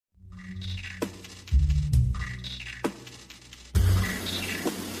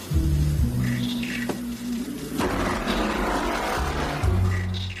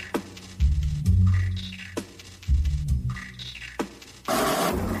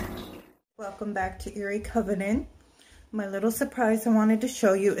Welcome back to Erie Covenant. My little surprise I wanted to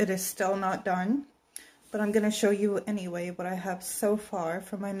show you, it is still not done, but I'm going to show you anyway what I have so far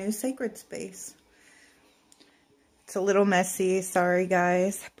for my new sacred space. It's a little messy, sorry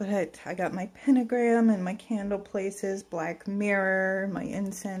guys, but I got my pentagram and my candle places, black mirror, my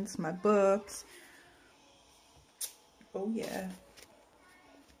incense, my books. Oh yeah.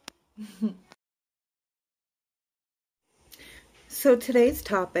 So today's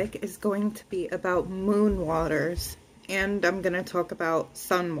topic is going to be about moon waters, and I'm going to talk about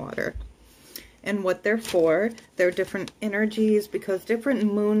sun water and what they're for. They're different energies because different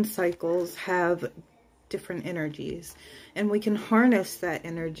moon cycles have different energies, and we can harness that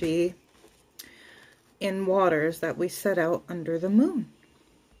energy in waters that we set out under the moon.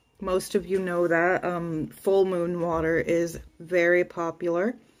 Most of you know that full moon water is very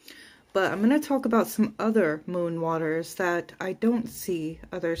popular. But I'm going to talk about some other moon waters that I don't see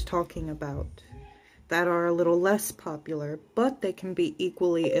others talking about, that are a little less popular, but they can be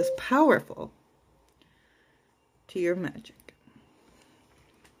equally as powerful to your magic.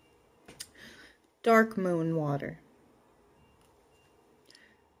 Dark moon water.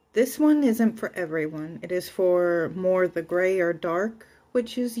 This one isn't for everyone. It is for more the gray or dark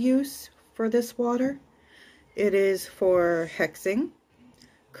witches' use for this water. It is for hexing,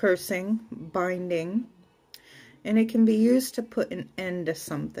 cursing, binding, and it can be used to put an end to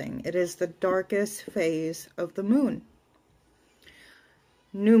something. It is the darkest phase of the moon.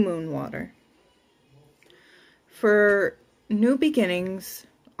 New moon water. For new beginnings,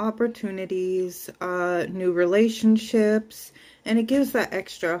 opportunities, new relationships, and it gives that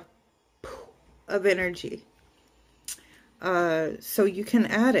extra of energy. So you can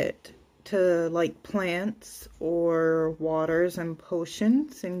add it to like plants or waters and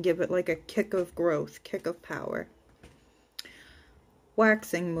potions and give it like a kick of growth, kick of power.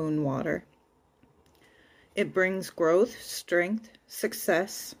 Waxing moon water. It brings growth, strength,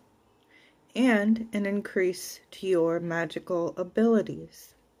 success, and an increase to your magical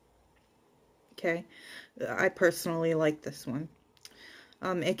abilities. Okay, I personally like this one.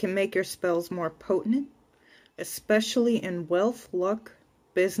 It can make your spells more potent, especially in wealth, luck,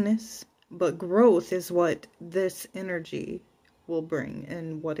 business, but growth is what this energy will bring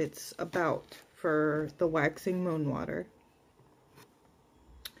and what it's about for the waxing moon water.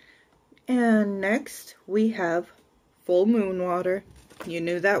 And next we have full moon water. You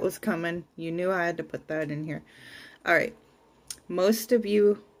knew that was coming. You knew I had to put that in here. Alright, most of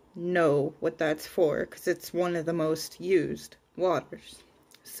you know what that's for because it's one of the most used waters.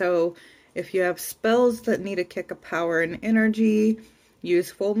 So if you have spells that need a kick of power and energy,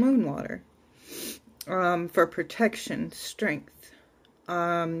 use full moon water. For protection, strength,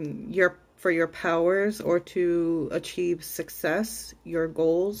 for your powers, or to achieve success, your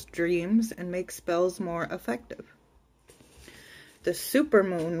goals, dreams, and make spells more effective. The super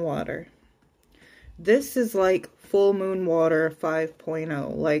moon water. This is like full moon water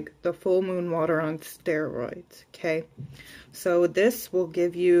 5.0, like the full moon water on steroids, okay? So this will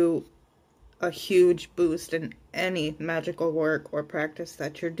give you a huge boost in any magical work or practice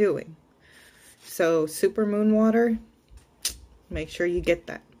that you're doing. So super moon water, make sure you get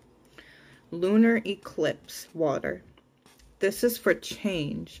that. Lunar eclipse water. This is for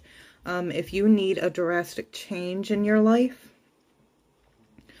change. If you need a drastic change in your life,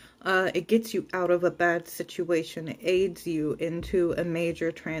 it gets you out of a bad situation. It aids you into a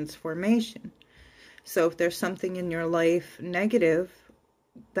major transformation. So if there's something in your life negative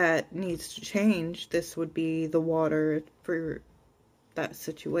that needs to change, this would be the water for that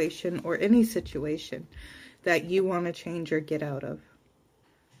situation, or any situation that you want to change or get out of.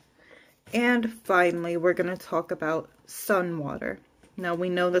 And finally, we're going to talk about sun water. Now we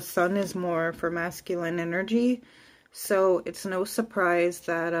know the sun is more for masculine energy, so it's no surprise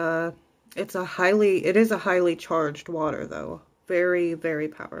that it is a highly charged water though. Very, very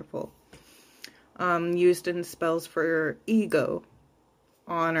powerful. Used in spells for ego,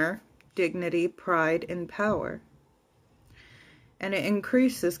 honor, dignity, pride, and power. And it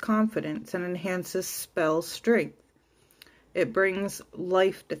increases confidence and enhances spell strength. It brings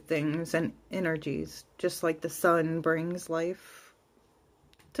life to things and energies, just like the sun brings life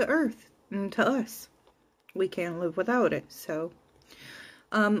to Earth and to us. We can't live without it. So,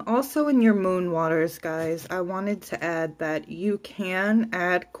 also in your moon waters, guys, I wanted to add that you can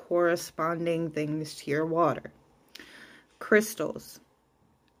add corresponding things to your water. Crystals,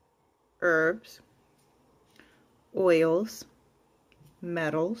 herbs, oils,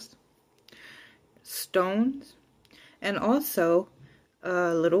 metals, stones, and also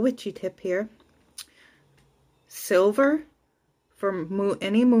a little witchy tip here. Silver for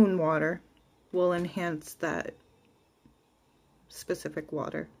any moon water will enhance that specific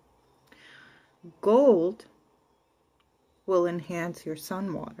water. Gold will enhance your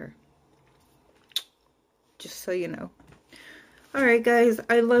sun water. Just so you know. Alright guys,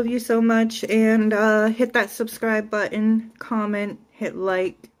 I love you so much, and hit that subscribe button, comment, hit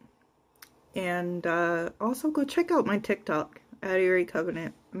like, and also go check out my TikTok at Eerie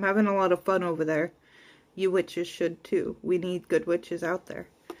Covenant. I'm having a lot of fun over there. You witches should too. We need good witches out there.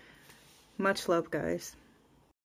 Much love, guys.